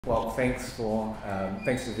Well, thanks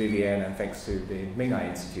to Vivienne and thanks to the Ming-I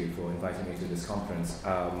Institute for inviting me to this conference.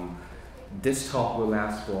 This talk will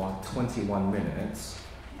last for 21 minutes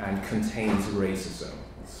and contains racism,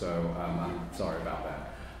 so I'm sorry about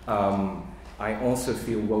that. I also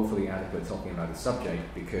feel woefully inadequate talking about the subject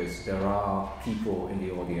because there are people in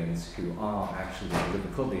the audience who are actually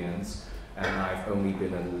Liverpoolians, and I've only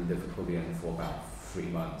been a Liverpoolian for about 3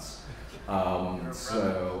 months.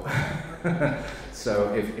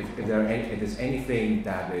 So if there's anything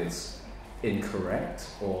that is incorrect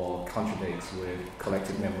or contradicts with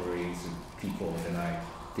collective memories of people, then I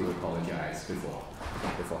do apologize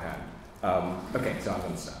beforehand. Okay, so I'm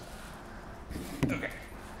going to start. Okay.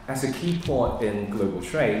 As a key port in global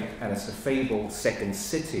trade and as the fabled second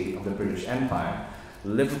city of the British Empire,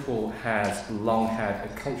 Liverpool has long had a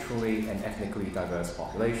culturally and ethnically diverse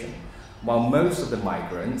population. While most of the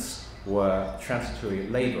migrants were transitory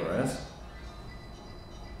labourers.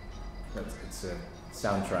 It's a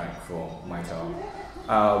soundtrack for my talk.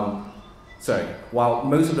 While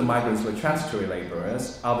most of the migrants were transitory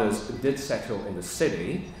labourers, others did settle in the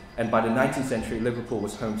city, and by the 19th century, Liverpool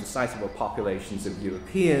was home to sizable populations of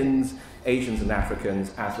Europeans, Asians and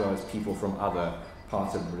Africans, as well as people from other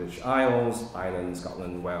parts of the British Isles, Ireland,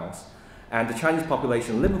 Scotland, Wales. And the Chinese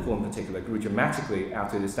population in Liverpool in particular grew dramatically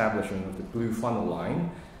after the establishment of the Blue Funnel Line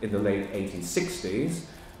in the late 1860s,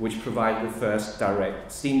 which provided the first direct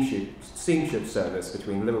steamship service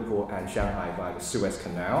between Liverpool and Shanghai via the Suez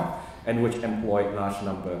Canal, and which employed a large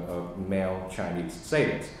number of male Chinese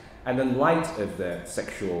sailors. And in light of the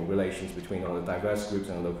sexual relations between all the diverse groups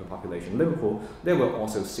and the local population in Liverpool, there were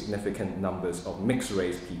also significant numbers of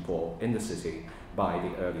mixed-race people in the city by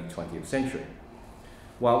the early 20th century.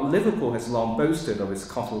 While Liverpool has long boasted of its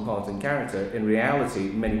cosmopolitan character, in reality,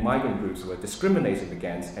 many migrant groups were discriminated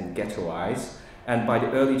against and ghettoized, and by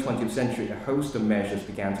the early 20th century, a host of measures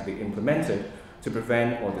began to be implemented to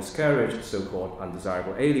prevent or discourage so-called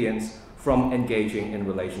undesirable aliens from engaging in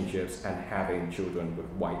relationships and having children with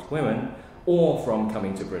white women, or from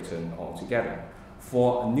coming to Britain altogether.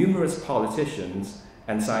 For numerous politicians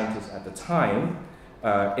and scientists at the time,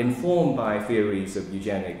 informed by theories of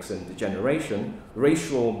eugenics and degeneration,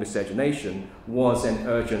 racial miscegenation was an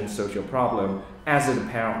urgent social problem as it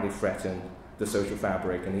apparently threatened the social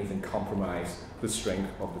fabric and even compromised the strength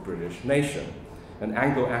of the British nation. And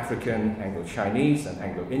Anglo-African, Anglo-Chinese, and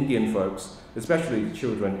Anglo-Indian folks, especially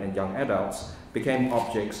children and young adults, became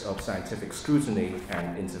objects of scientific scrutiny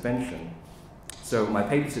and intervention. So my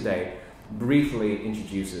paper today briefly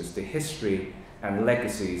introduces the history and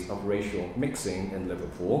legacies of racial mixing in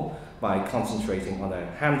Liverpool by concentrating on a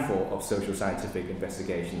handful of social scientific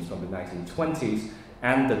investigations from the 1920s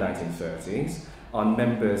and the 1930s on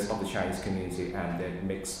members of the Chinese community and their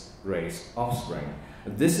mixed-race offspring.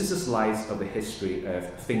 This is a slice of the history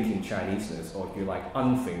of thinking Chineseness, or if you like,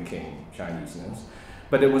 unthinking Chineseness.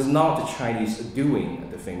 But it was not the Chinese doing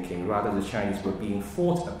the thinking, rather the Chinese were being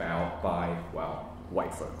thought about by, well,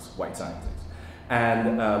 white folks, white scientists.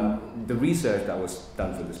 And the research that was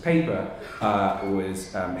done for this paper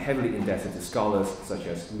was heavily indebted to scholars such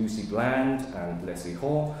as Lucy Bland and Leslie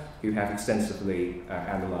Hall, who have extensively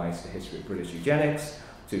analyzed the history of British eugenics,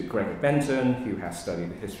 to Gregor Benton, who has studied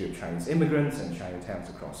the history of Chinese immigrants and Chinatowns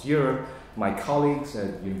across Europe, my colleagues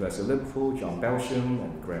at University of Liverpool, John Belsham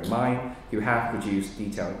and Graham Mine, who have produced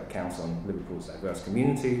detailed accounts on Liverpool's diverse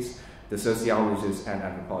communities, the sociologists and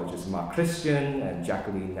anthropologists Mark Christian and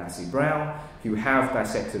Jacqueline Nassy-Brown, who have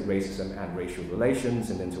dissected racism and racial relations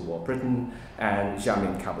in interwar Britain, and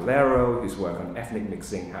Jamin Caballero, whose work on ethnic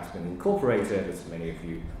mixing has been incorporated, as many of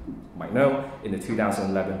you might know, in the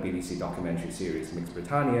 2011 BBC documentary series Mixed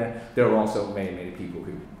Britannia. There are also many, many people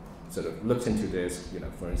who sort of looked into this,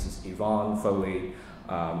 for instance, Yvonne Foley,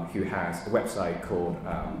 who has a website called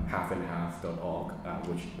halfandhalf.org,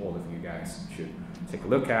 which all of you guys should take a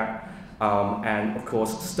look at. And of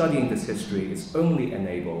course, studying this history is only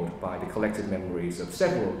enabled by the collective memories of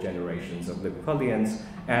several generations of Liverpoolians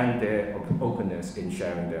and their openness in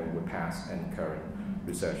sharing them with past and current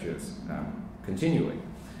researchers continually.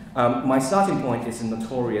 My starting point is the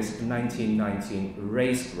notorious 1919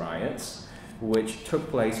 race riots, which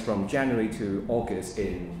took place from January to August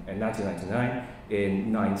in 1999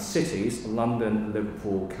 in 9 cities: London,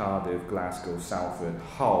 Liverpool, Cardiff, Glasgow, Salford,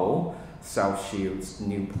 Hull, South Shields,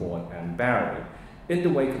 Newport and Barry. In the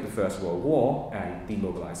wake of the First World War and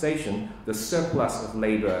demobilization, the surplus of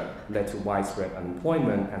labour led to widespread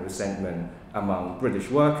unemployment and resentment among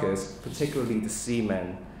British workers, particularly the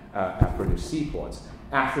seamen at British seaports.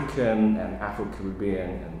 African and Afro-Caribbean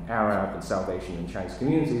and Arab and South Asian and Chinese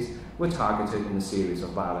communities were targeted in a series of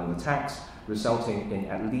violent attacks, resulting in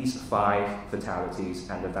at least 5 fatalities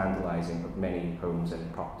and the vandalizing of many homes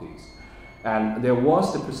and properties. And there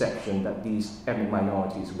was the perception that these ethnic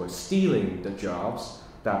minorities were stealing the jobs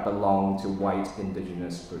that belonged to white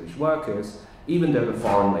indigenous British workers, even though the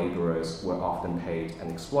foreign laborers were often paid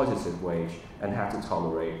an exploitative wage and had to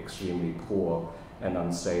tolerate extremely poor and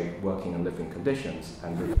unsafe working and living conditions.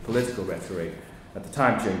 And the political rhetoric at the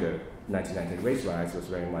time during the 1990 race riots was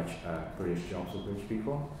very much British jobs for British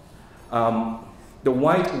people. The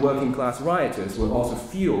white working class rioters were also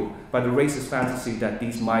fueled by the racist fantasy that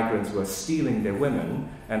these migrants were stealing their women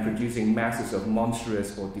and producing masses of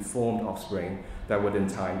monstrous or deformed offspring that would in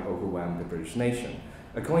time overwhelm the British nation.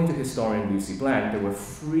 According to historian Lucy Bland, there were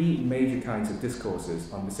 3 major kinds of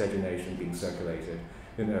discourses on miscegenation being circulated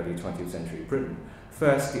in early 20th century Britain.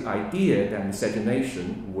 First, the idea that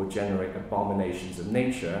miscegenation would generate abominations of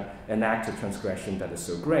nature, an act of transgression that is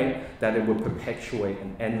so great that it would perpetuate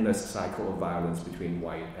an endless cycle of violence between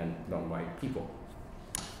white and non-white people.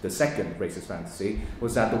 The second racist fantasy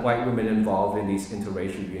was that the white women involved in these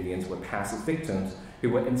interracial unions were passive victims who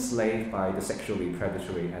were enslaved by the sexually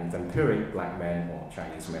predatory and vampiric black men or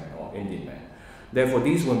Chinese men or Indian men. Therefore,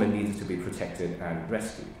 these women needed to be protected and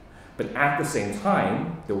rescued. But at the same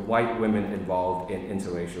time, the white women involved in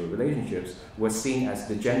interracial relationships were seen as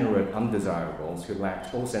degenerate undesirables who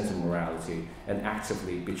lacked all sense of morality and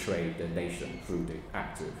actively betrayed their nation through the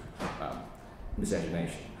act of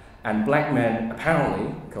miscegenation. And black men,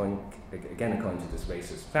 apparently, according to this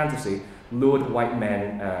racist fantasy, lured white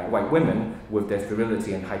women with their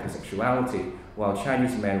virility and hypersexuality, while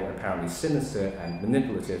Chinese men were apparently sinister and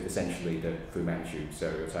manipulative, essentially the Fu Manchu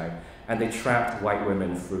stereotype, and they trapped white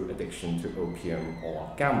women through addiction to opium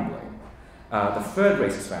or gambling. The third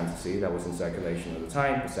racist fantasy that was in circulation at the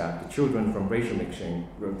time was that the children from racial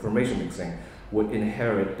mixing would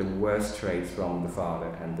inherit the worst traits from the father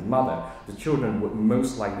and the mother. The children would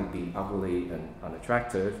most likely be ugly and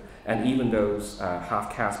unattractive, and even those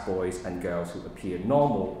half-caste boys and girls who appeared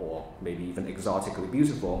normal or maybe even exotically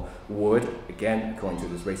beautiful would, again, according to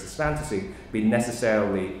this racist fantasy, be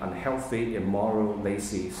necessarily unhealthy, immoral,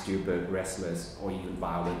 lazy, stupid, restless, or even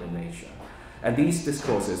violent in nature. And these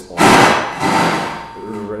discourses, or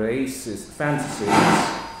racist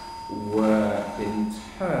fantasies, were in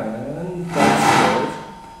turn bolstered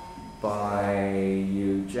by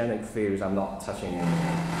eugenic theories, I'm not touching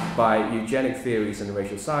anything, by eugenic theories in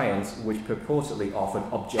racial science, which purportedly offered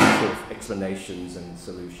objective explanations and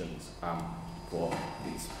solutions for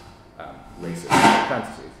these racist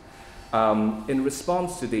fantasies. In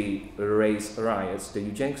response to the race riots, the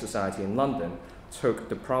Eugenic Society in London took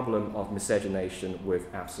the problem of miscegenation with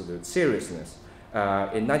absolute seriousness.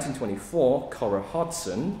 In 1924, Cora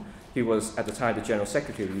Hodgson, he was at the time the General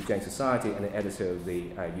Secretary of the Eugenic Society and the editor of the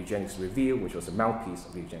Eugenics Review, which was a mouthpiece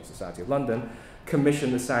of the Eugenic Society of London,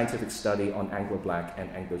 commissioned a scientific study on Anglo-Black and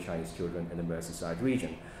Anglo-Chinese children in the Merseyside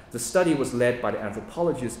region. The study was led by the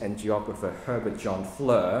anthropologist and geographer Herbert John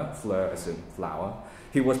Fleur, Fleur as in flower.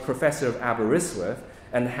 He was professor of Aberystwyth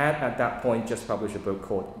and had at that point just published a book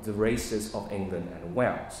called The Races of England and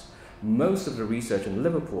Wales. Most of the research in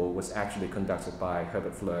Liverpool was actually conducted by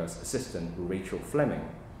Herbert Fleur's assistant, Rachel Fleming.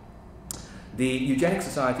 The Eugenic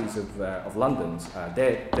Societies of London's,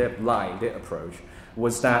 their approach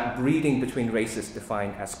was that breeding between races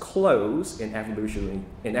defined as close in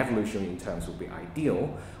evolutionary terms would be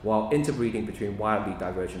ideal, while interbreeding between wildly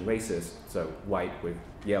divergent races, so white with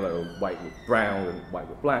yellow, white with brown, and white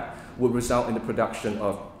with black, would result in the production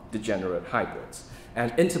of degenerate hybrids.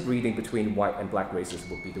 And interbreeding between white and black races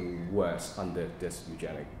would be the worst under this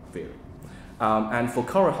eugenic theory. And for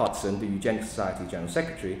Cora Hodgson, the Eugenic Society General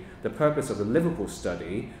Secretary, the purpose of the Liverpool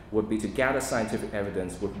study would be to gather scientific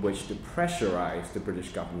evidence with which to pressurize the British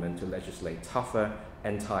government to legislate tougher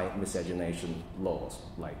anti-miscegenation laws,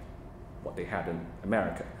 like what they had in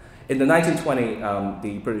America. In the 1920s,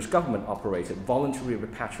 the British government operated voluntary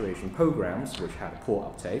repatriation programs, which had a poor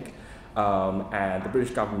uptake, and the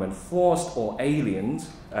British government forced all aliens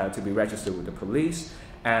to be registered with the police,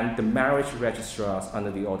 and the marriage registrars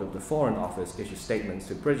under the order of the Foreign Office issued statements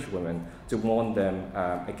to British women to warn them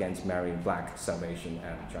against marrying black, South Asian,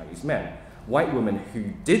 and Chinese men. White women who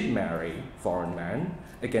did marry foreign men,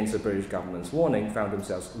 against the British government's warning, found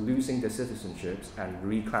themselves losing their citizenships and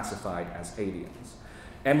reclassified as aliens.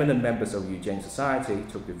 Eminent members of the Eugenic Society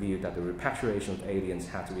took the view that the repatriation of aliens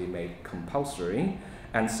had to be made compulsory,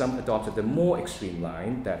 and some adopted the more extreme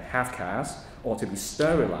line that half-caste ought to be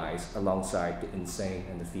sterilized alongside the insane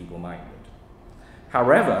and the feeble-minded.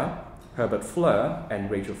 However, Herbert Fleur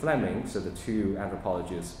and Rachel Fleming, so the two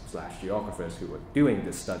anthropologists/geographers who were doing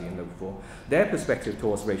this study in Liverpool, their perspective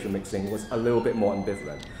towards racial mixing was a little bit more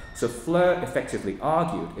ambivalent. So Fleur effectively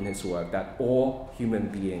argued in his work that all human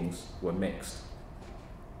beings were mixed,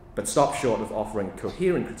 but stopped short of offering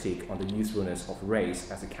coherent critique on the usefulness of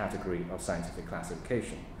race as a category of scientific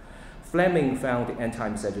classification. Fleming found the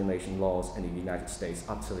anti-miscegenation laws in the United States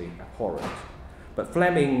utterly abhorrent. But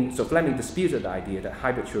Fleming disputed the idea that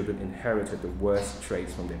hybrid children inherited the worst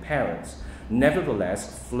traits from their parents.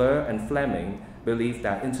 Nevertheless, Fleur and Fleming believed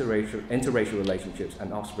that interracial relationships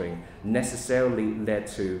and offspring necessarily led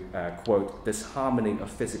to, quote, disharmony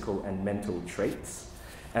of physical and mental traits,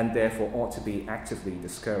 and therefore ought to be actively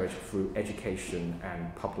discouraged through education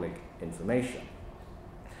and public information.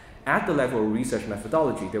 At the level of research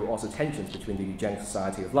methodology, there were also tensions between the Eugenic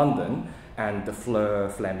Society of London and the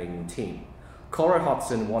Fleur-Fleming team. Cora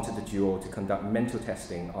Hodgson wanted the duo to conduct mental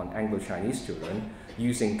testing on Anglo-Chinese children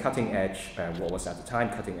using cutting-edge, what was at the time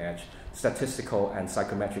cutting-edge, statistical and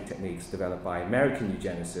psychometric techniques developed by American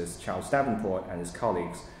eugenicist Charles Davenport and his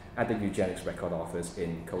colleagues at the Eugenics Record Office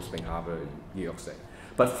in Cold Spring Harbor in New York State.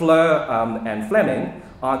 But Fleur and Fleming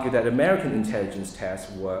argued that American intelligence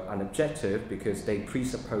tests were unobjective because they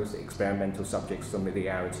presupposed the experimental subject's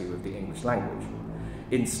familiarity with the English language.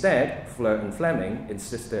 Instead, Fleur and Fleming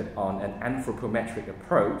insisted on an anthropometric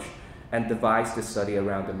approach and devised the study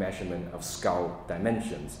around the measurement of skull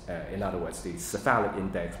dimensions. In other words, the cephalic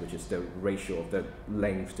index, which is the ratio of the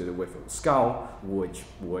length to the width of the skull, which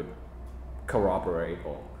would corroborate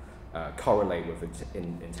or correlate with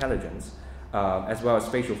intelligence, as well as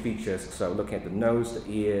facial features, so looking at the nose,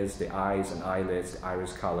 the ears, the eyes and eyelids, the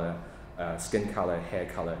iris color, skin color, hair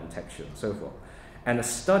color, and texture, and so forth. And a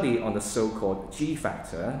study on the so-called G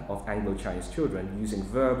factor of Anglo-Chinese children using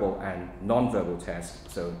verbal and non-verbal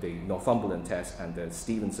tests, so the Northumberland test and the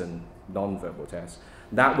Stevenson non-verbal test,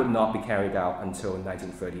 that would not be carried out until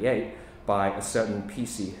 1938 by a certain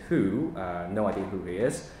P.C. Hu, no idea who he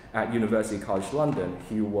is, at University College London.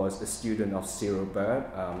 He was a student of Cyril Bird.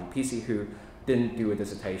 P.C. Hu didn't do a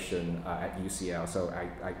dissertation at UCL, so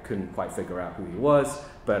I couldn't quite figure out who he was,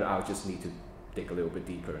 but I'll just need to dig a little bit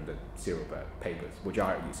deeper in the Cyril Bird papers, which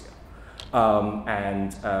are at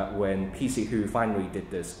UCL. When P.C. Hu finally did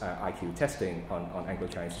this IQ testing on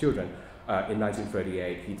Anglo-Chinese children, in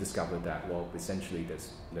 1938, he discovered that, well, essentially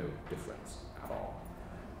there's no difference at all.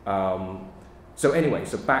 So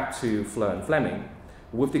back to Fleur and Fleming.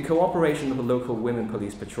 With the cooperation of the local women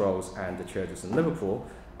police patrols and the churches in Liverpool,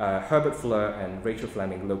 Herbert Fleur and Rachel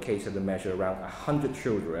Fleming located a measure around 100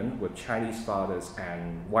 children with Chinese fathers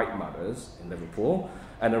and white mothers in Liverpool,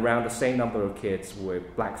 and around the same number of kids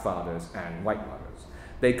with black fathers and white mothers.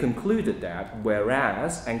 They concluded that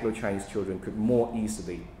whereas Anglo-Chinese children could more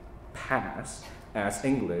easily pass as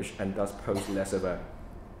English and thus pose less of a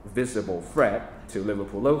visible threat to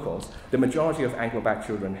Liverpool locals, the majority of Anglo-Black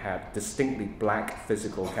children had distinctly black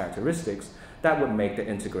physical characteristics that would make the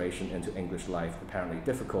integration into English life apparently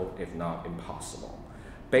difficult, if not impossible.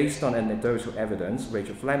 Based on anecdotal evidence,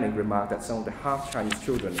 Rachel Fleming remarked that some of the half-Chinese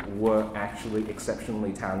children were actually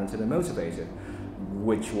exceptionally talented and motivated,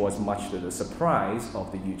 which was much to the surprise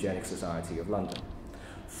of the Eugenic Society of London.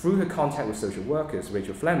 Through her contact with social workers,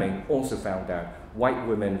 Rachel Fleming also found that white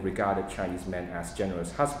women regarded Chinese men as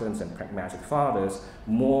generous husbands and pragmatic fathers,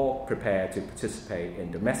 more prepared to participate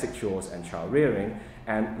in domestic chores and child rearing,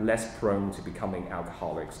 and less prone to becoming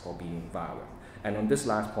alcoholics or being violent. And on this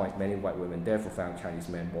last point, many white women therefore found Chinese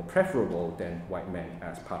men more preferable than white men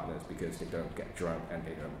as partners because they don't get drunk and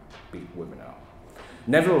they don't beat women up.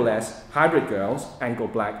 Nevertheless, hybrid girls,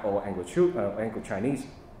 Anglo-Black or Anglo-Chinese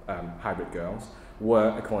hybrid girls,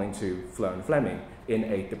 were, according to Fleur and Fleming, in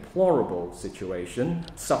a deplorable situation,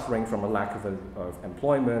 suffering from a lack of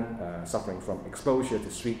employment, suffering from exposure to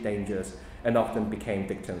street dangers, and often became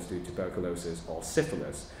victims to tuberculosis or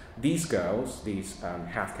syphilis. These girls, these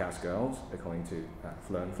half-caste girls, according to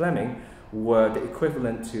Fleur and Fleming, were the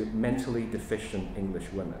equivalent to mentally deficient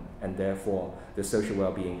English women, and therefore their social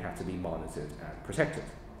well-being had to be monitored and protected.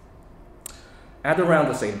 At around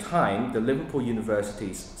the same time, the Liverpool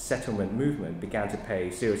University's settlement movement began to pay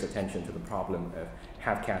serious attention to the problem of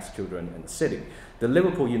half-caste children in the city. The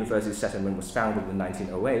Liverpool University settlement was founded in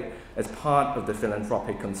 1908 as part of the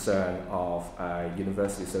philanthropic concern of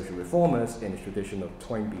university social reformers in the tradition of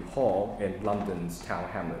Toynbee Hall in London's Tower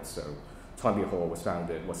Hamlets. So Toynbee Hall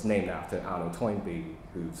was named after Arnold Toynbee,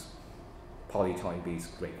 who's Polly Toynbee's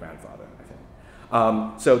great-grandfather, I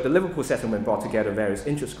think. So the Liverpool settlement brought together various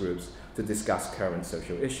interest groups to discuss current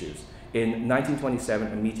social issues. In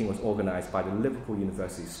 1927, a meeting was organized by the Liverpool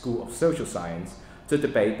University School of Social Science to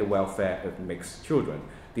debate the welfare of mixed children.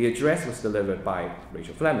 The address was delivered by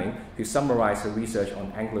Rachel Fleming, who summarized her research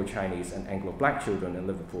on Anglo-Chinese and Anglo-Black children in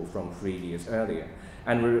Liverpool from 3 years earlier.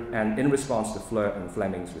 And in response to Fleur and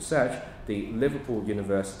Fleming's research, the Liverpool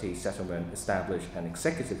University Settlement established an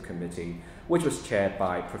executive committee, which was chaired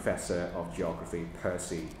by Professor of Geography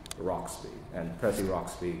Percy Roxby. And Percy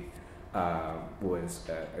Roxby was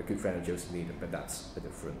a good friend of Joseph Needham, but that's a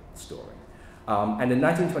different story. And in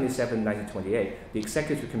 1927-1928, the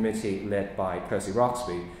executive committee led by Percy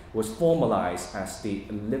Roxby was formalized as the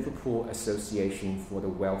Liverpool Association for the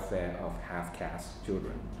Welfare of Half-Caste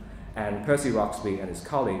Children. And Percy Roxby and his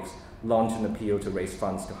colleagues launched an appeal to raise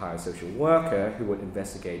funds to hire a social worker who would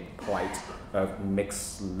investigate the plight of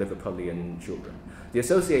mixed Liverpudlian children. The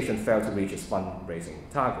association failed to reach its fundraising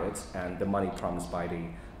targets, and the money promised by the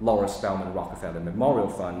Laura Spelman Rockefeller Memorial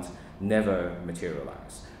Fund never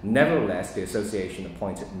materialized. Nevertheless, the association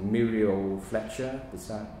appointed Muriel Fletcher. Does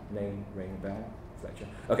that name ring a bell? Fletcher.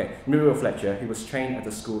 Okay, Muriel Fletcher, who was trained at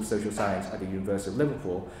the School of Social Science at the University of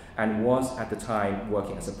Liverpool and was at the time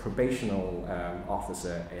working as a probational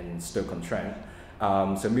officer in Stoke-on-Trent.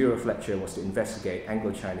 So Muriel Fletcher was to investigate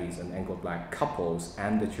Anglo-Chinese and Anglo-Black couples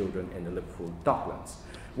and the children in the Liverpool docklands.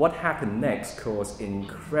 What happened next caused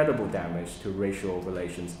incredible damage to racial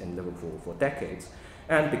relations in Liverpool for decades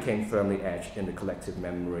and became firmly etched in the collective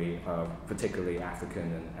memory of particularly African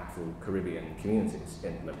and Afro-Caribbean communities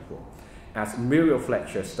in Liverpool. As Muriel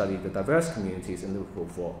Fletcher studied the diverse communities in Liverpool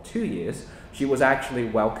for 2 years, she was actually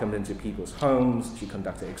welcomed into people's homes. She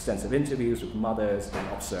conducted extensive interviews with mothers and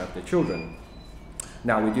observed their children.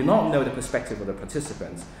 Now, we do not know the perspective of the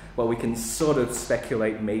participants, but we can sort of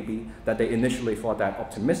speculate maybe that they initially thought that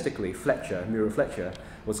optimistically Muriel Fletcher,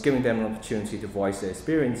 was giving them an opportunity to voice their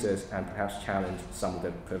experiences and perhaps challenge some of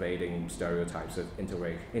the pervading stereotypes of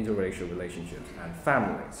interracial relationships and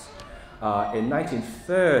families. In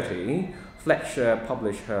 1930, Fletcher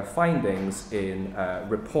published her findings in a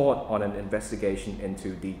report on an investigation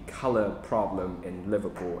into the colour problem in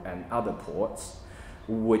Liverpool and other ports,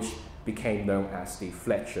 which became known as the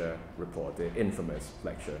Fletcher Report, the infamous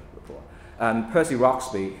Fletcher Report. And Percy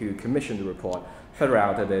Roxby, who commissioned the report,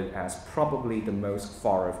 heralded it as probably the most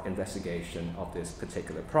thorough investigation of this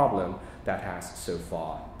particular problem that has so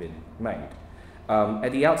far been made.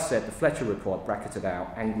 At the outset, the Fletcher Report bracketed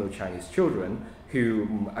out Anglo-Chinese children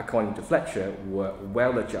who, according to Fletcher, were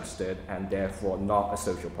well-adjusted and therefore not a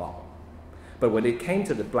social problem. But when it came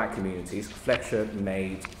to the black communities, Fletcher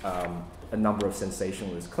made a number of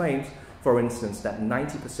sensationalist claims. For instance, that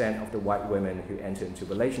 90% of the white women who entered into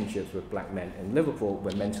relationships with black men in Liverpool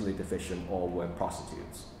were mentally deficient or were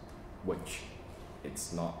prostitutes, which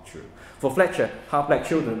it's not true. For Fletcher, half-black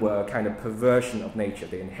children were a kind of perversion of nature.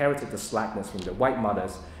 They inherited the slackness from their white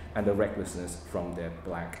mothers and the recklessness from their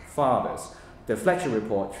black fathers. The Fletcher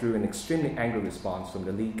Report drew an extremely angry response from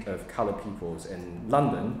the League of Coloured Peoples in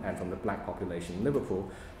London and from the black population in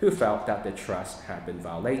Liverpool, who felt that their trust had been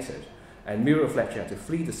violated. And Muriel Fletcher had to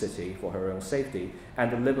flee the city for her own safety,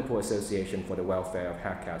 and the Liverpool Association for the Welfare of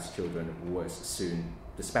Half-Caste Children was soon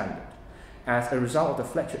disbanded. As a result of the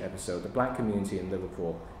Fletcher episode, the black community in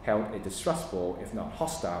Liverpool held a distrustful, if not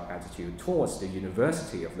hostile, attitude towards the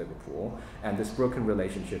University of Liverpool, and this broken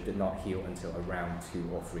relationship did not heal until around 2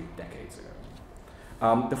 or 3 decades ago.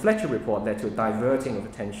 The Fletcher Report led to a diverting of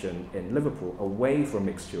attention in Liverpool away from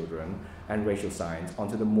mixed children and racial science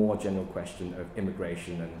onto the more general question of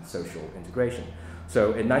immigration and social integration.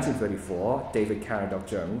 So in 1934, David Caradoc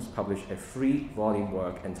Jones published a 3-volume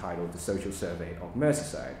work entitled The Social Survey of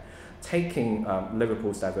Merseyside. Taking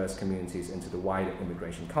Liverpool's diverse communities into the wider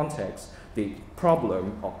immigration context, the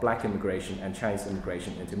problem of black immigration and Chinese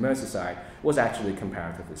immigration into Merseyside was actually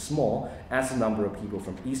comparatively small, as the number of people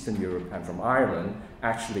from Eastern Europe and from Ireland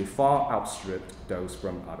actually far outstripped those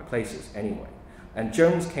from other places anyway. And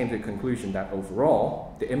Jones came to the conclusion that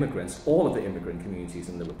overall, the immigrants, all of the immigrant communities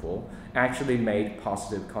in Liverpool, actually made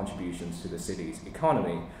positive contributions to the city's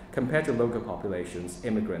economy. Compared to local populations,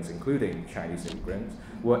 immigrants, including Chinese immigrants,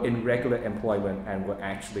 were in regular employment and were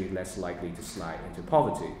actually less likely to slide into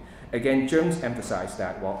poverty. Again, Jones emphasized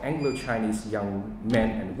that while Anglo-Chinese young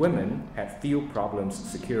men and women had few problems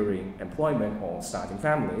securing employment or starting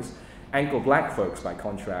families, Anglo-Black folks, by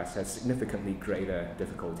contrast, had significantly greater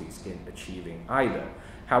difficulties in achieving either.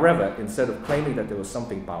 However, instead of claiming that there was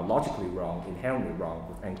something biologically wrong, inherently wrong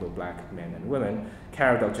with Anglo-Black men and women,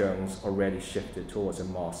 Caradoc Jones already shifted towards a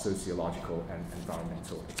more sociological and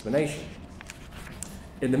environmental explanation.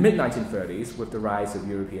 In the mid-1930s, with the rise of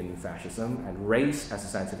European fascism and race as a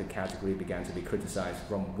scientific category began to be criticized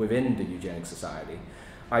from within the eugenic society,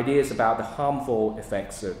 Ideas about the harmful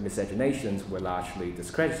effects of miscegenation were largely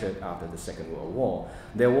discredited after the Second World War.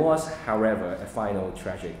 There was, however, a final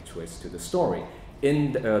tragic twist to the story.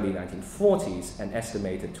 In the early 1940s, an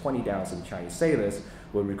estimated 20,000 Chinese sailors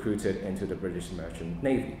were recruited into the British Merchant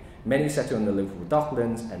Navy. Many settled in the Liverpool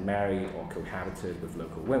docklands and married or cohabited with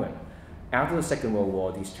local women. After the Second World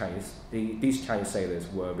War, these Chinese sailors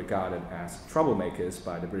were regarded as troublemakers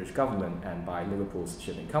by the British government and by Liverpool's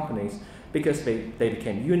shipping companies because they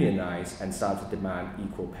became unionized and started to demand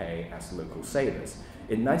equal pay as local sailors.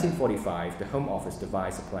 In 1945, the Home Office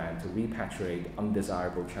devised a plan to repatriate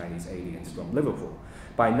undesirable Chinese aliens from Liverpool.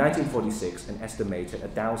 By 1946, an estimated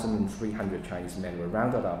 1,300 Chinese men were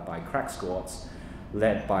rounded up by crack squads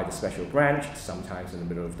led by the Special Branch, sometimes in the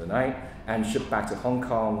middle of the night, and shipped back to Hong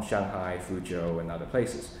Kong, Shanghai, Fuzhou, and other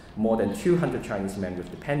places. More than 200 Chinese men with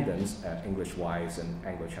dependents, English wives and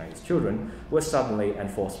Anglo-Chinese children, were suddenly and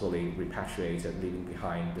forcefully repatriated, leaving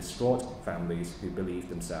behind distraught families who believed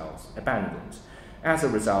themselves abandoned. As a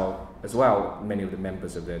result, as well, many of the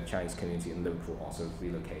members of the Chinese community in Liverpool also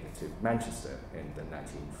relocated to Manchester in the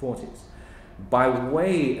 1940s. By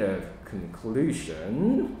way of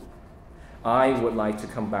conclusion, I would like to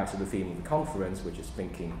come back to the theme of the conference, which is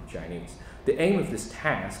Thinking Chinese. The aim of this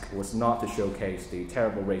task was not to showcase the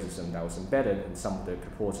terrible racism that was embedded in some of the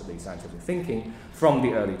purportedly scientific thinking from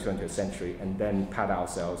the early 20th century and then pat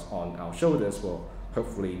ourselves on our shoulders for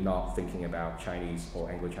hopefully not thinking about Chinese or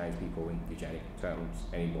Anglo-Chinese people in eugenic terms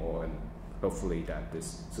anymore, and hopefully that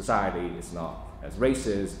this society is not as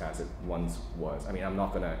racist as it once was. I mean, I'm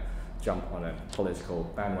not going to jump on a political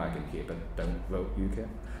bandwagon here, but don't vote UK.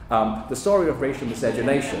 The story of racial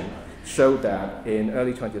miscegenation showed that in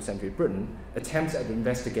early 20th century Britain, attempts at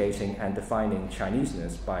investigating and defining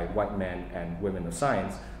Chineseness by white men and women of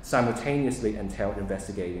science simultaneously entailed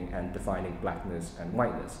investigating and defining blackness and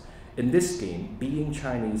whiteness. In this scheme, being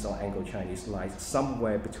Chinese or Anglo-Chinese lies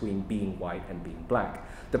somewhere between being white and being black.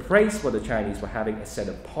 The praise for the Chinese for having a set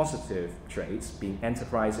of positive traits, being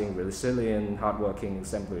enterprising, resilient, hardworking,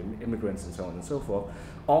 exemplary immigrants, and so on and so forth,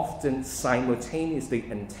 often simultaneously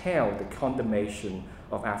entailed the condemnation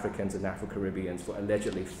of Africans and Afro-Caribbeans for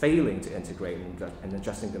allegedly failing to integrate and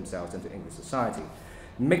adjusting themselves into English society.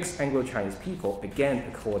 Mixed Anglo-Chinese people, again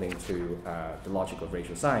according to the logic of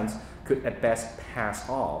racial science, could at best pass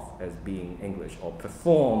off as being English or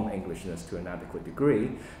perform Englishness to an adequate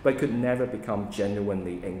degree, but could never become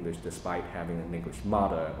genuinely English despite having an English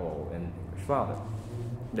mother or an English father.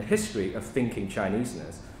 The history of thinking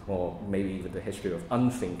Chineseness, or maybe even the history of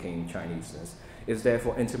unthinking Chineseness, is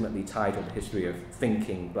therefore intimately tied to the history of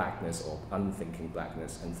thinking blackness or unthinking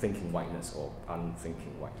blackness and thinking whiteness or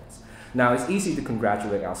unthinking whiteness. Now, it's easy to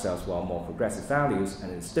congratulate ourselves for our more progressive values,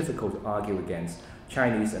 and it's difficult to argue against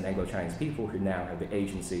Chinese and Anglo-Chinese people who now have the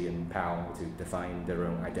agency and power to define their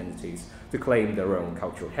own identities, to claim their own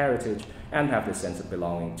cultural heritage, and have the sense of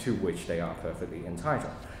belonging to which they are perfectly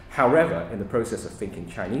entitled. However, in the process of thinking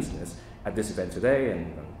Chineseness, at this event today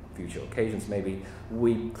and on future occasions maybe,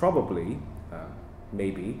 we probably,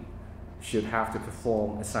 maybe, should have to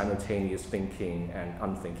perform a simultaneous thinking and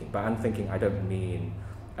unthinking. By unthinking, I don't mean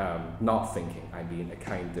not thinking, I mean a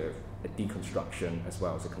kind of a deconstruction as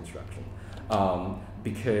well as a construction.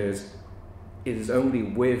 Because it is only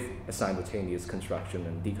with a simultaneous construction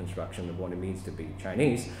and deconstruction of what it means to be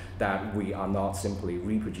Chinese that we are not simply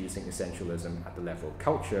reproducing essentialism at the level of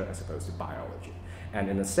culture as opposed to biology. And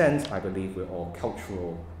in a sense, I believe we're all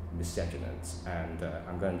cultural miscegenants. And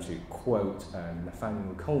I'm going to quote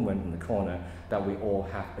Nathaniel Coleman in the corner that we all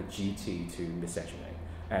have a duty to miscegenate.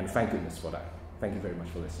 And thank goodness for that. Thank you very much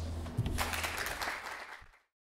for listening.